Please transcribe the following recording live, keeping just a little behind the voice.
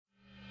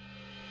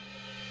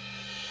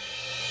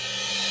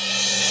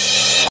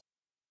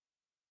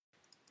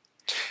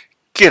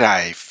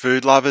G'day,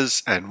 food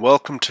lovers, and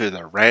welcome to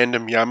the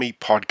Random Yummy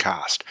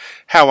podcast.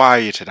 How are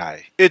you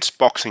today? It's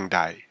Boxing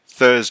Day,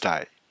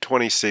 Thursday,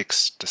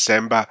 26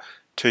 December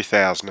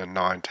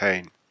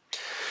 2019.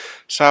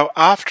 So,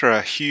 after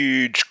a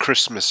huge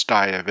Christmas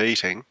day of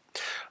eating,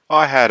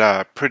 I had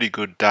a pretty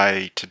good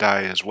day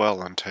today as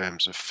well in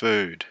terms of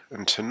food.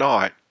 And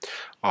tonight,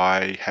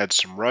 I had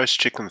some roast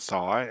chicken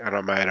thigh and I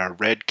made a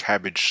red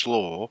cabbage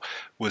slaw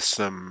with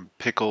some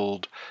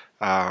pickled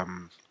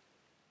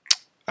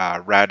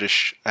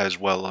radish as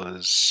well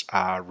as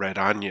red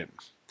onion.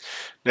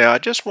 Now I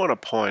just want to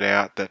point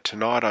out that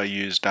tonight I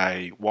used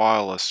a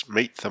wireless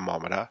meat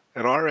thermometer,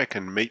 and I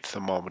reckon meat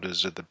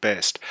thermometers are the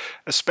best,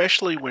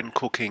 especially when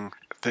cooking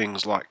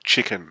things like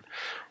chicken.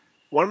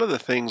 One of the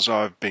things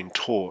I've been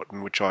taught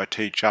and which I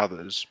teach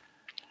others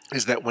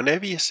is that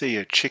whenever you see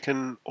a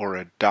chicken or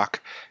a duck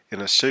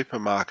in a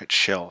supermarket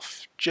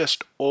shelf,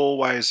 just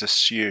always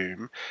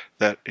assume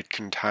that it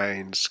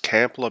contains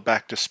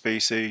Campylobacter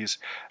species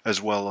as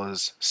well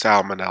as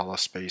Salmonella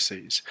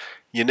species.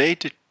 You need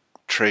to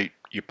treat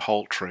your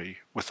poultry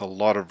with a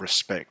lot of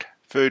respect.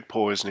 Food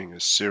poisoning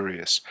is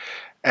serious,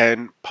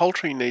 and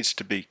poultry needs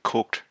to be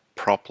cooked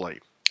properly.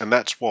 And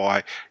that's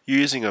why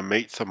using a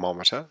meat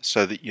thermometer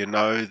so that you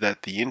know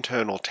that the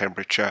internal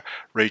temperature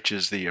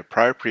reaches the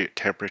appropriate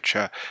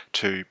temperature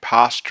to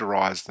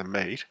pasteurize the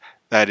meat,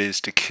 that is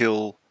to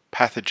kill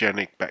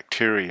pathogenic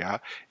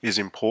bacteria, is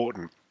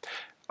important.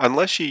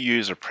 Unless you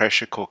use a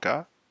pressure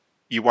cooker,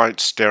 you won't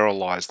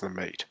sterilize the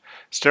meat.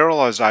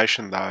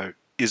 Sterilization, though,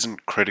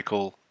 isn't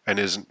critical and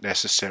isn't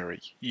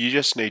necessary. You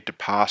just need to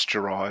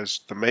pasteurize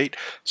the meat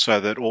so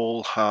that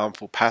all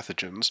harmful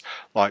pathogens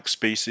like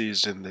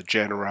species in the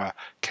genera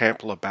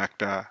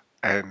Campylobacter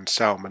and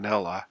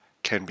Salmonella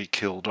can be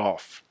killed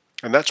off.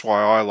 And that's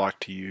why I like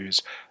to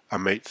use a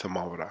meat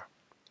thermometer.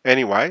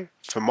 Anyway,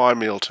 for my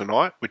meal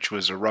tonight, which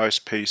was a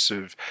roast piece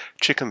of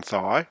chicken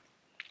thigh,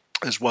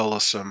 as well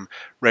as some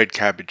red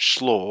cabbage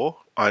slaw,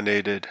 I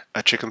needed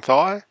a chicken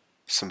thigh,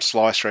 some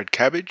sliced red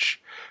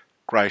cabbage,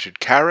 grated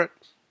carrot,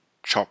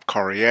 chopped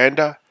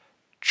coriander,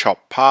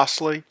 chopped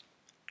parsley,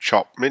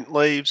 chopped mint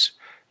leaves,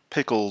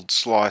 pickled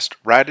sliced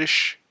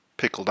radish,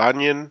 pickled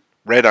onion,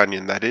 red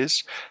onion that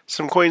is,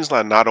 some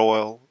Queensland nut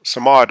oil,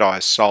 some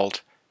iodized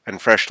salt,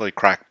 and freshly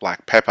cracked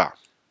black pepper.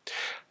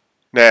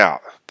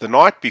 Now, the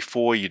night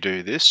before you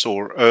do this,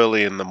 or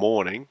early in the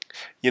morning,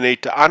 you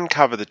need to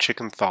uncover the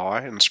chicken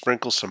thigh and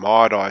sprinkle some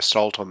iodized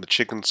salt on the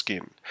chicken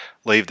skin.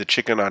 Leave the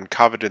chicken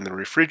uncovered in the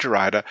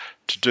refrigerator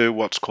to do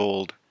what's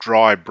called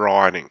dry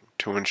brining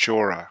to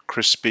ensure a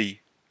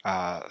crispy,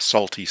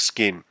 salty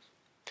skin.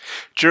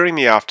 During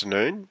the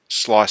afternoon,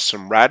 slice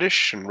some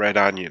radish and red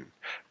onion.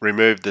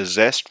 Remove the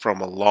zest from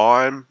a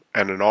lime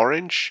and an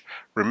orange.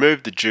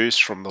 Remove the juice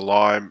from the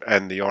lime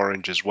and the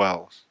orange as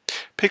well.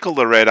 Pickle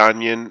the red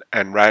onion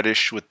and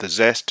radish with the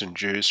zest and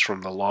juice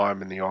from the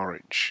lime and the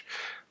orange.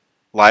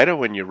 Later,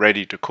 when you're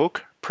ready to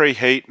cook,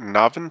 preheat an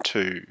oven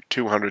to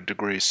 200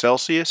 degrees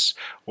Celsius,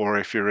 or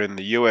if you're in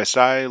the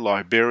USA,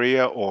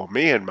 Liberia or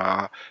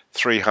Myanmar,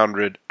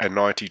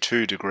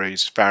 392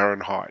 degrees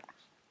Fahrenheit.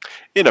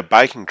 In a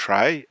baking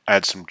tray,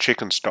 add some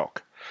chicken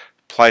stock.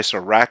 Place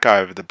a rack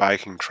over the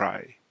baking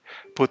tray.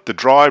 Put the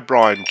dry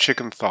brined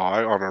chicken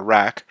thigh on a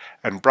rack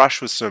and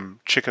brush with some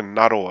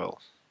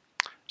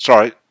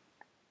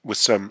with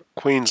some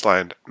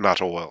Queensland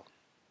nut oil.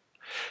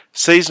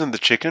 Season the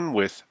chicken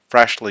with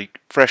freshly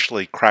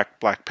cracked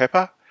black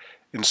pepper.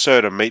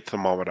 Insert a meat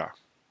thermometer.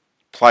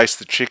 Place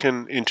the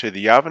chicken into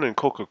the oven and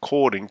cook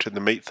according to the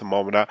meat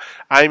thermometer,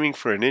 aiming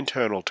for an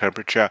internal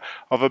temperature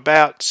of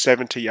about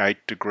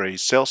 78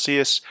 degrees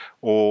Celsius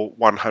or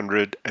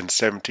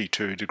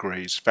 172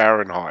 degrees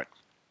Fahrenheit.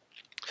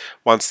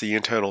 Once the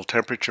internal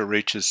temperature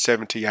reaches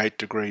 78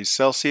 degrees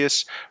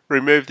Celsius,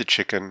 remove the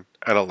chicken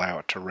and allow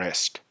it to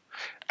rest.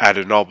 Add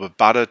a knob of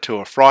butter to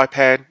a fry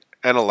pan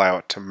and allow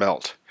it to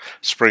melt.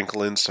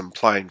 Sprinkle in some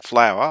plain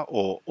flour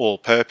or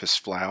all-purpose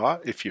flour,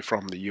 if you're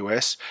from the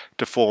US,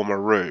 to form a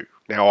roux.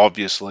 Now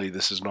obviously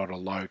this is not a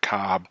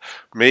low-carb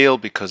meal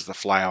because the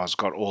flour's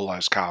got all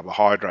those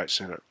carbohydrates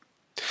in it.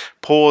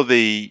 Pour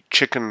the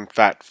chicken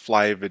fat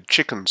flavoured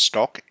chicken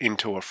stock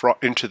into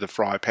the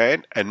fry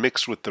pan and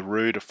mix with the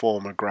roux to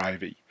form a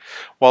gravy.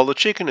 While the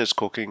chicken is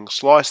cooking,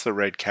 slice the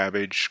red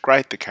cabbage,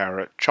 grate the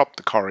carrot, chop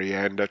the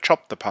coriander,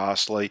 chop the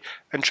parsley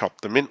and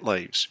chop the mint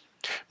leaves.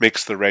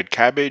 Mix the red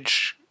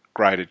cabbage,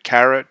 grated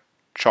carrot,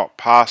 chopped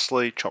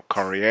parsley, chopped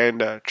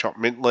coriander, chopped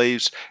mint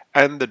leaves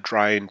and the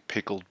drained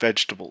pickled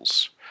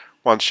vegetables.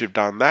 Once you've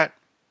done that,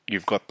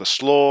 you've got the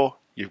slaw,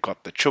 you've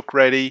got the chook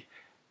ready.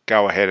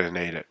 Go ahead and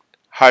eat it.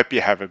 Hope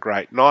you have a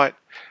great night.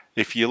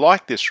 If you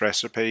like this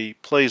recipe,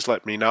 please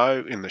let me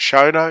know in the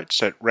show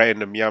notes at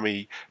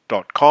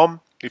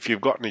randomyummy.com. If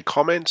you've got any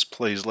comments,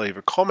 please leave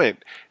a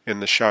comment in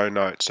the show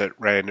notes at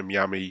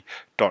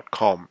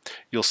randomyummy.com.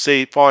 You'll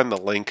find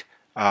the link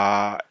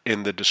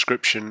in the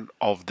description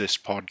of this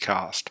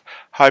podcast.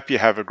 Hope you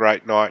have a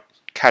great night.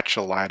 Catch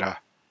you later.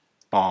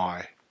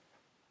 Bye.